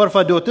wife. What if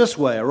I do it this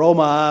way? I roll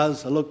my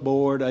eyes, I look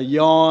bored, I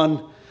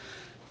yawn,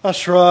 I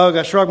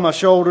shrug my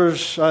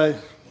shoulders, I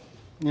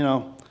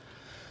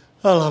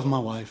love my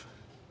wife.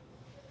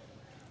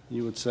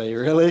 You would say,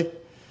 really? I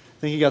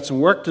think you got some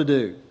work to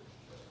do.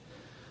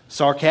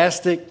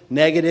 Sarcastic,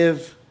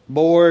 negative,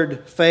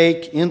 bored,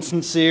 fake,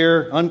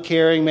 insincere,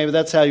 uncaring, maybe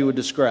that's how you would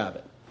describe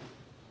it.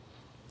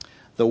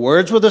 The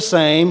words were the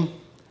same,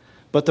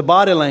 but the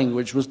body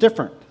language was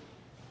different.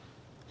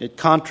 It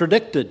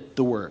contradicted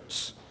the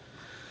words.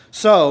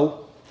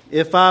 So,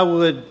 if I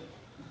would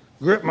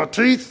grit my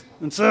teeth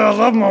and say, I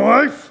love my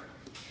wife,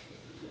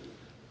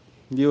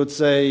 you would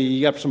say,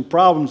 you got some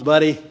problems,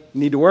 buddy, you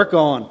need to work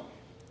on.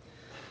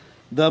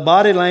 The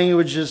body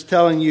language is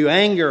telling you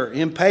anger,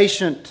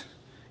 impatient,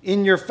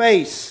 in your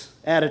face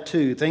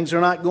attitude. Things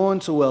are not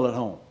going so well at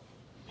home.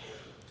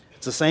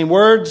 It's the same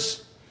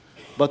words,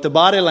 but the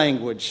body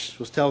language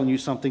was telling you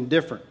something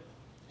different.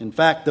 In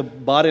fact, the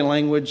body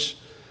language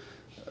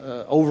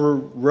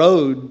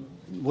overrode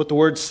what the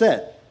words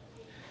said.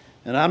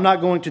 And I'm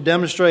not going to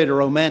demonstrate a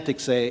romantic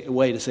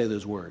way to say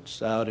those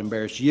words. I would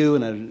embarrass you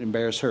and I would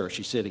embarrass her.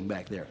 She's sitting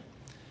back there.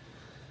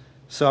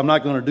 So I'm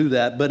not going to do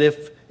that. But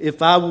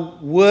if I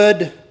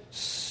would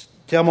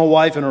tell my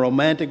wife in a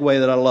romantic way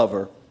that I love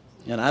her,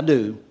 and I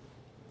do,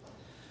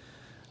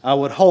 I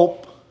would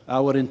hope, I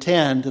would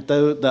intend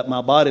that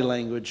my body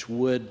language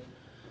would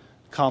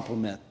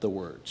complement the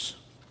words.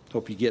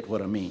 Hope you get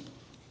what I mean.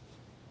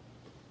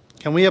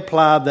 Can we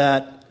apply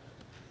that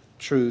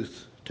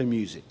truth to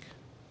music?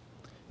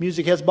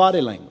 Music has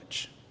body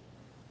language.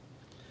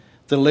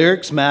 The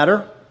lyrics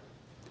matter,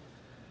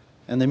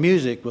 and the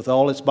music with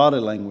all its body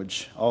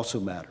language also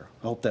matter.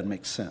 I hope that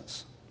makes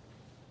sense.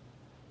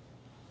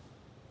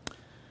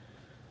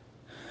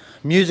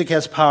 Music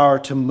has power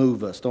to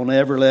move us. Don't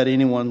ever let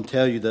anyone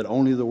tell you that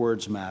only the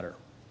words matter.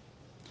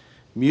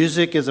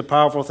 Music is a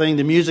powerful thing.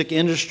 The music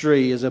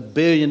industry is a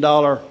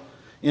billion-dollar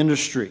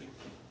industry.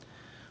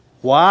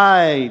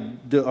 Why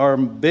are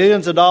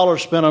billions of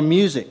dollars spent on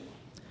music?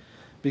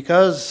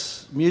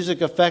 Because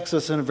music affects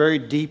us in a very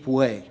deep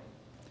way.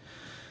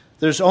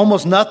 There's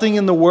almost nothing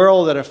in the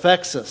world that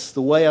affects us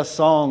the way a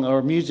song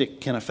or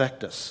music can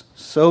affect us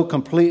so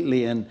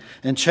completely and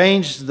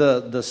change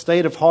the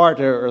state of heart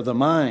or the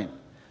mind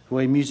the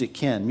way music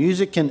can.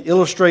 Music can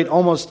illustrate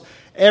almost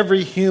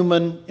every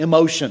human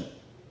emotion.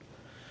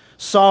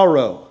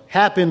 Sorrow,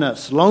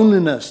 happiness,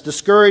 loneliness,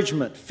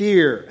 discouragement,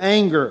 fear,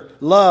 anger,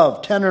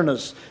 love,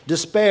 tenderness,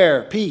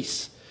 despair,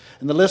 peace.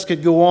 And the list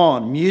could go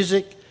on.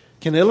 Music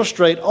can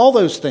illustrate all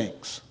those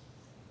things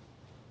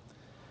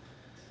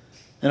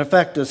and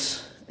affect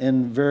us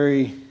in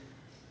very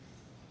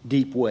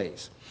deep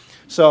ways.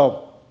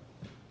 So,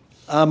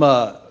 I'm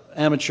an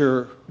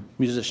amateur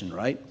musician,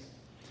 right?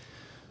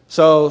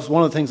 So,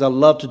 one of the things I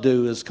love to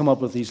do is come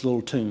up with these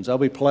little tunes. I'll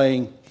be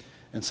playing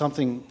and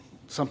something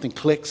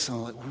clicks, and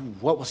I'm like, ooh,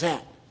 what was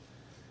that?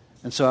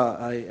 And so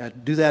I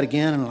do that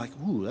again, and I'm like,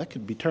 ooh, that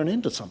could be turned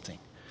into something.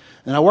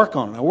 And I work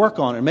on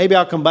it. And maybe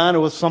I'll combine it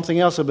with something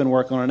else I've been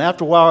working on. And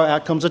after a while,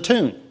 out comes a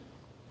tune.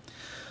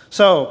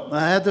 So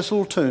I had this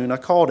little tune. I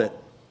called it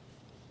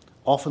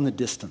Off in the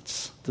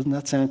Distance. Doesn't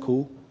that sound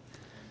cool?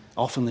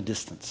 Off in the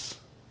Distance.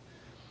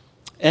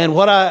 And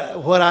what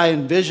I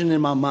envision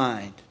in my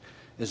mind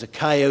is a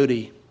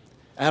coyote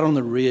out on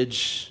the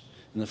ridge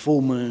in the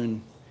full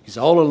moon. He's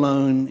all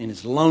alone and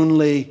he's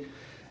lonely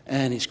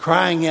and he's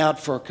crying out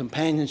for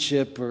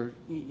companionship. Or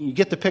you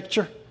get the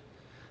picture?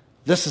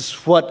 This is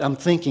what I'm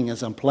thinking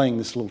as I'm playing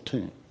this little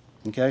tune.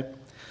 Okay?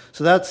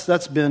 So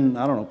that's been,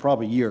 I don't know,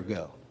 probably a year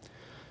ago.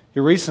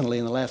 Here recently,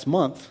 in the last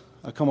month,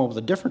 I come up with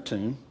a different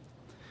tune.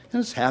 And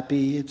it's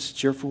happy, it's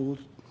cheerful,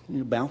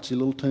 bouncy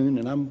little tune,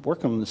 and I'm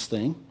working on this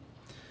thing.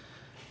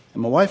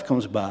 And my wife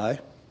comes by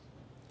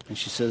and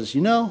she says,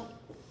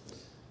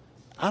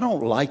 I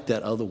don't like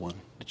that other one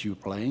that you were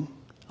playing.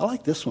 I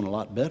like this one a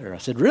lot better. I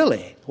said,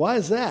 really? Why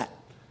is that?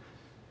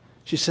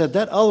 She said,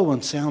 that other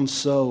one sounds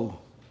so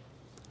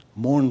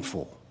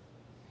mournful.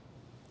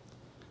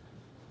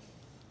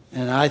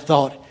 And I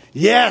thought,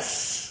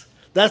 yes,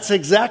 that's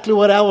exactly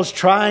what I was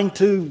trying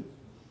to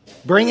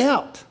bring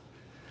out.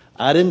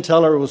 I didn't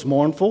tell her it was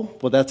mournful,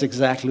 but that's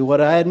exactly what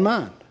I had in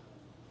mind.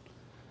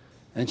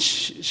 And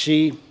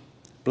she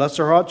bless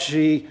her heart,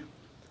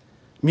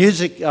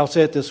 music, I'll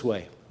say it this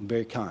way, I'm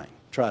very kind,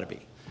 try to be.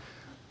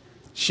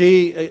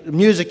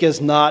 Music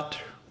is not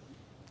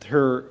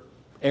her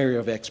area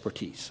of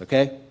expertise,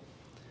 okay?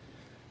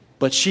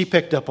 But she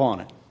picked up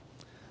on it.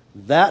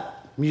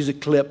 That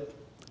music clip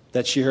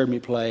that she heard me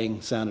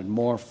playing sounded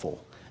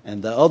mournful,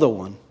 and the other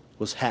one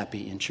was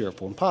happy and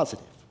cheerful and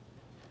positive.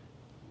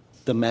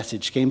 The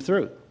message came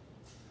through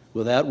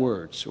without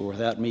words or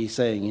without me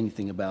saying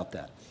anything about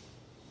that.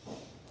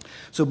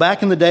 So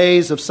back in the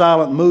days of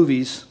silent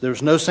movies, there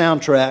was no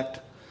soundtrack.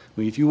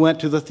 If you went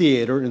to the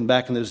theater, and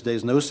back in those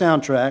days, no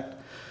soundtrack.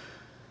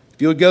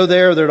 If you would go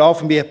there, there'd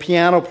often be a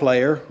piano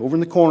player over in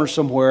the corner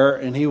somewhere,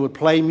 and he would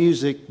play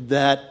music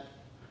that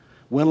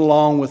went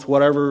along with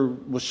whatever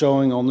was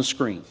showing on the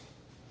screen.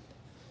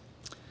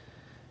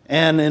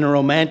 And in a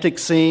romantic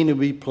scene, it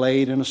would be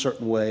played in a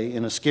certain way.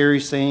 In a scary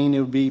scene, it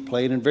would be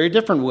played in a very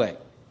different way.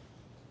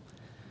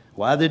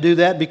 Why do they do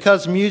that?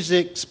 Because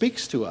music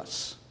speaks to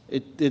us.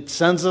 It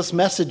sends us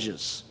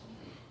messages.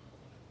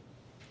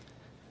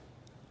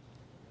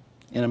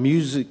 In a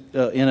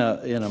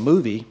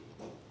movie,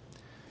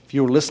 if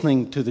you're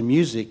listening to the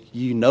music,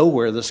 you know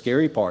where the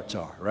scary parts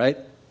are, right?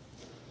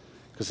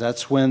 Because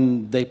that's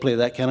when they play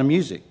that kind of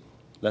music.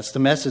 That's the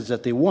message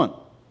that they want.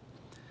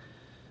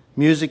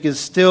 Music is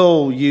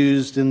still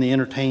used in the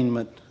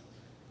entertainment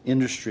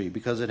industry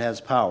because it has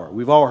power.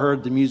 We've all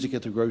heard the music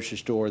at the grocery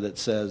store that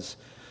says,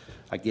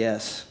 I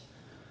guess,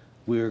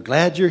 we're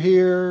glad you're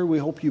here, we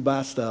hope you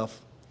buy stuff.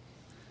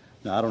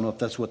 Now, I don't know if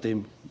that's what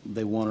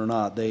they want or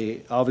not.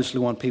 They obviously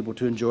want people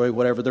to enjoy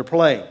whatever they're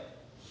playing.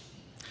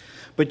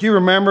 But you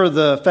remember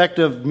the effect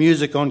of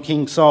music on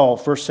King Saul,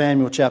 1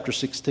 Samuel chapter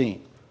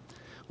 16,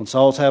 when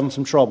Saul's having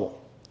some trouble.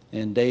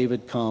 And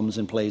David comes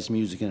and plays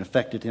music and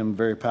affected him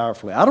very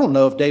powerfully. I don't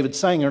know if David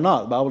sang or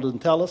not. The Bible doesn't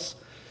tell us.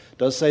 It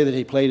does say that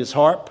he played his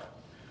harp.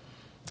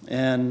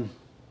 And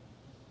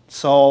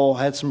Saul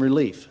had some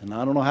relief. And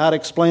I don't know how to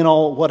explain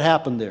all what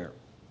happened there.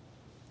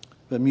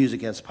 But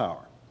music has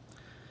power.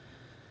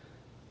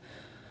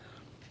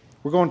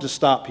 We're going to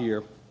stop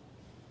here.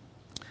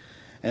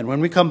 And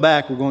when we come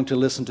back, we're going to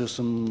listen to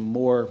some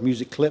more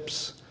music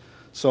clips.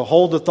 So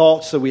hold the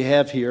thoughts that we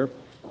have here.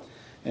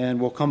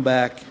 And we'll come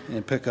back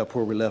and pick up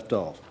where we left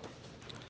off.